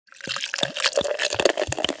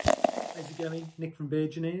going? Nick from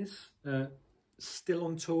Beer-Gineers, still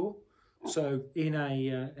on tour, so in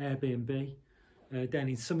a Airbnb down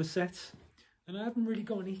in Somerset, and I haven't really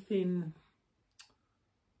got anything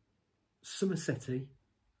Somerset-y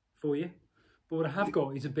for you, but what I have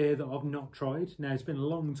got is a beer that I've not tried. Now, it's been a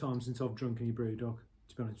long time since I've drunk any BrewDog,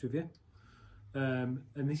 to be honest with you, and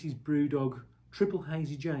this is BrewDog Triple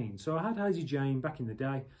Hazy Jane. So I had Hazy Jane back in the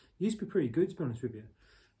day. It used to be pretty good, to be honest with you.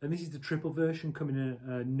 And this is the triple version, coming in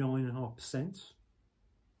at 9.5%.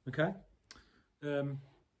 Okay. I'm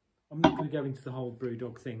not going to go into the whole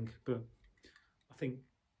BrewDog thing, but I think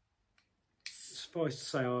suffice to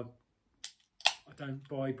say I don't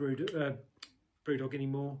buy BrewDog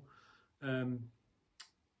anymore. Punk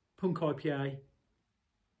IPA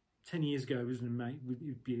 10 years ago was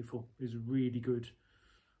beautiful. It was really good.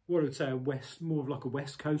 What I would say more of like a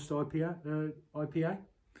West Coast IPA.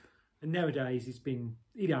 And nowadays it's been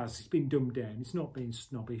dumbed down. It's not been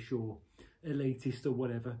snobbish or elitist or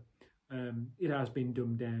whatever. It has been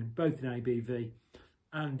dumbed down, both in ABV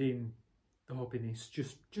and in the hoppiness,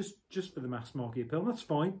 just for the mass market appeal. That's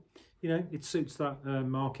fine. You know, it suits that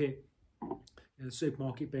market,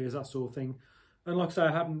 supermarket beers, that sort of thing. And like I say,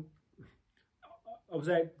 I was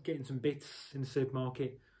out getting some bits in the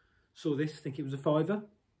supermarket, saw this, think it was a £5,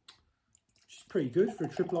 which is pretty good for a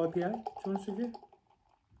triple IPA, to be honest with you.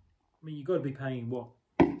 I mean, you've got to be paying, what,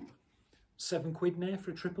 £7 now for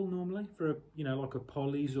a triple normally, for a, you know, like a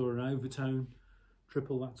Polly's or an Overtone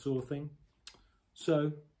triple, that sort of thing.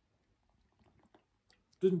 So,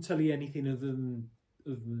 doesn't tell you anything other than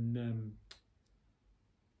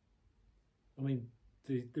I mean,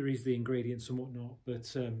 there is the ingredients and whatnot, but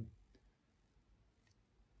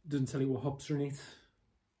doesn't tell you what hops are in it.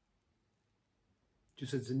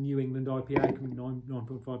 Just says it's a New England IPA, coming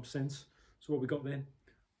 9.5%. So what we got then?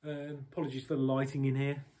 Apologies for the lighting in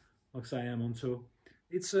here. Like I say, I am on tour.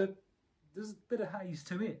 There's a bit of haze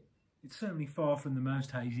to it. It's certainly far from the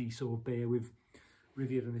most hazy sort of beer we've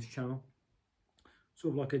reviewed on this channel.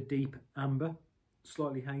 Sort of like a deep amber,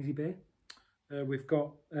 slightly hazy beer. We've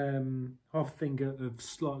got half a finger of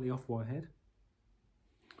slightly off whitehead.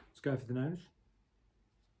 Let's go for the nose.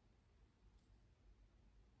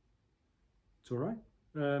 It's all right.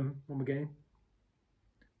 What am I getting?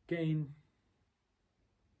 Getting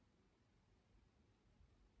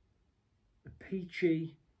a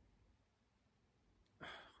peachy.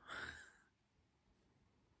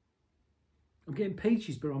 I'm getting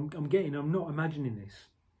peaches, but I'm not imagining this.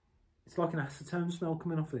 It's like an acetone smell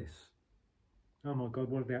coming off this. Oh my God,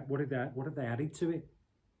 what have they added to it?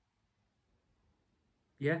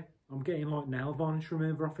 Yeah, I'm getting like nail varnish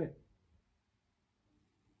remover off it.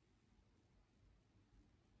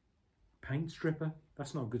 Paint stripper,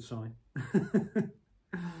 that's not a good sign.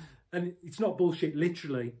 And it's not bullshit,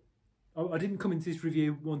 literally. I didn't come into this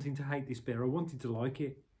review wanting to hate this beer. I wanted to like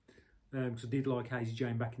it. Because I did like Hazy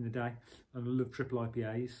Jane back in the day, and I love triple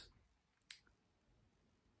IPAs.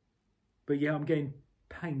 But yeah, I'm getting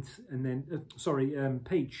paint and then,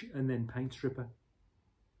 peach and then paint stripper.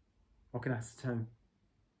 Like an acetone.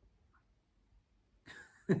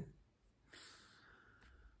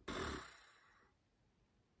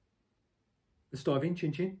 Let's dive in,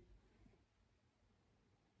 chin chin.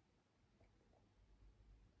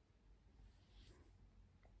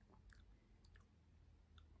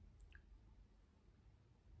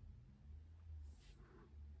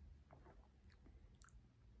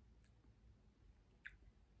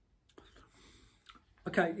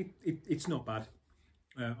 Okay, it's not bad.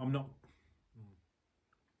 I'm not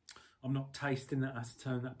tasting that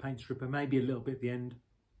acetone, that paint stripper. Maybe a little bit at the end.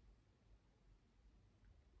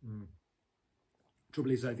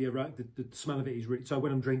 Trouble is, though, the smell of it is really. So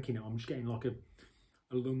when I'm drinking it, I'm just getting like a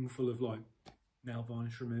lung full of like nail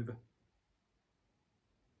varnish remover,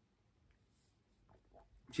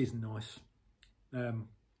 which isn't nice.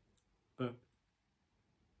 But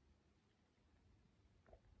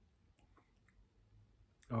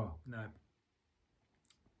oh no,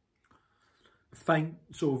 faint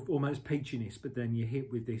sort of almost peachiness, but then you hit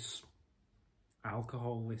with this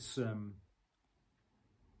alcohol, this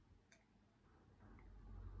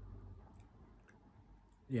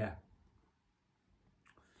yeah,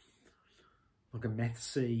 like a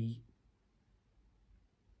meth-y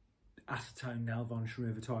acetone nail varnish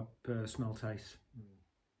remover type smell taste.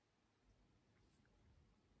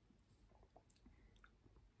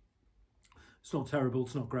 It's not terrible,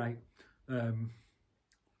 it's not great. I mean,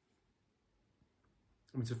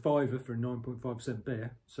 it's a £5 for a 9.5%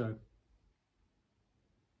 beer, so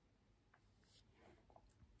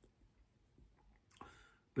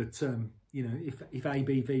but you know, if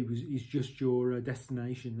ABV is just your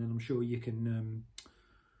destination, then I'm sure you can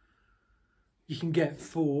You can get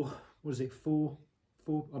four,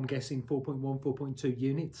 I'm guessing 4.1, 4.2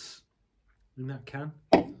 units in that can.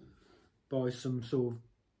 Buy some sort of,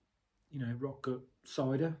 you know, rock gut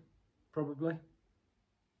cider, probably.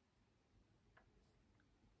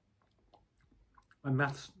 And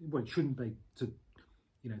that's, well, it shouldn't be to,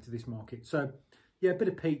 you know, to this market. So, yeah, a bit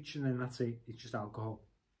of peach and then that's it. It's just alcohol.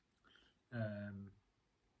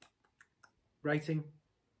 Rating.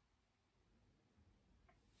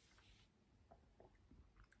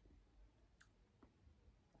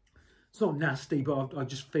 It's not nasty, but I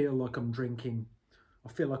just feel like I'm drinking. I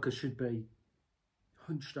feel like I should be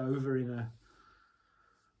hunched over in a,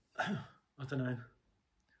 I don't know,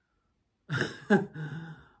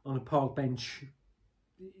 on a park bench.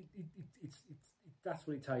 That's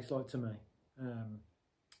what it tastes like to me.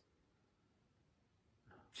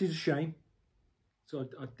 Which is a shame. So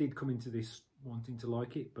I did come into this wanting to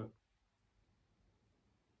like it, but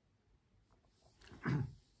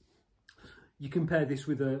you compare this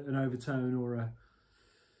with an Overtone or a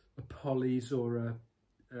Polly's or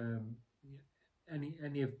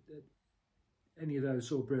any of those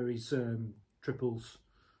sort of breweries triples,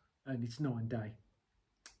 and it's night and day.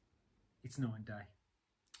 It's night and day.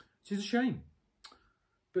 Which is a shame.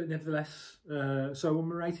 But nevertheless, so when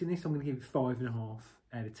we're rating this, I'm going to give it 5.5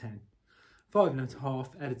 out of 10.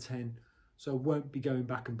 5.5 out of 10. So I won't be going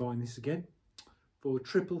back and buying this again. For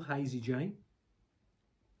Triple Hazy J.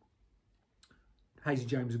 Hazy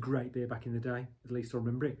J was a great beer back in the day. At least I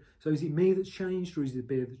remember it. So is it me that's changed or is it the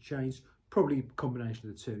beer that's changed? Probably a combination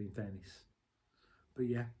of the two, in fairness. But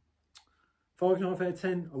yeah, 5.5 out of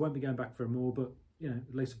 10. I won't be going back for more, but you know,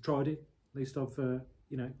 at least I've tried it. At least I've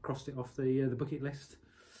you know, crossed it off the bucket list.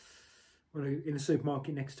 When I'm in a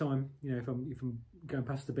supermarket next time, you know, if I'm going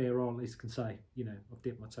past the beer, I'll at least can say, you know, I've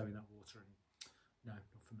dipped my toe in that water. And no,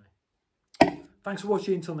 not for me. Thanks for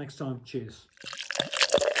watching. Until next time. Cheers.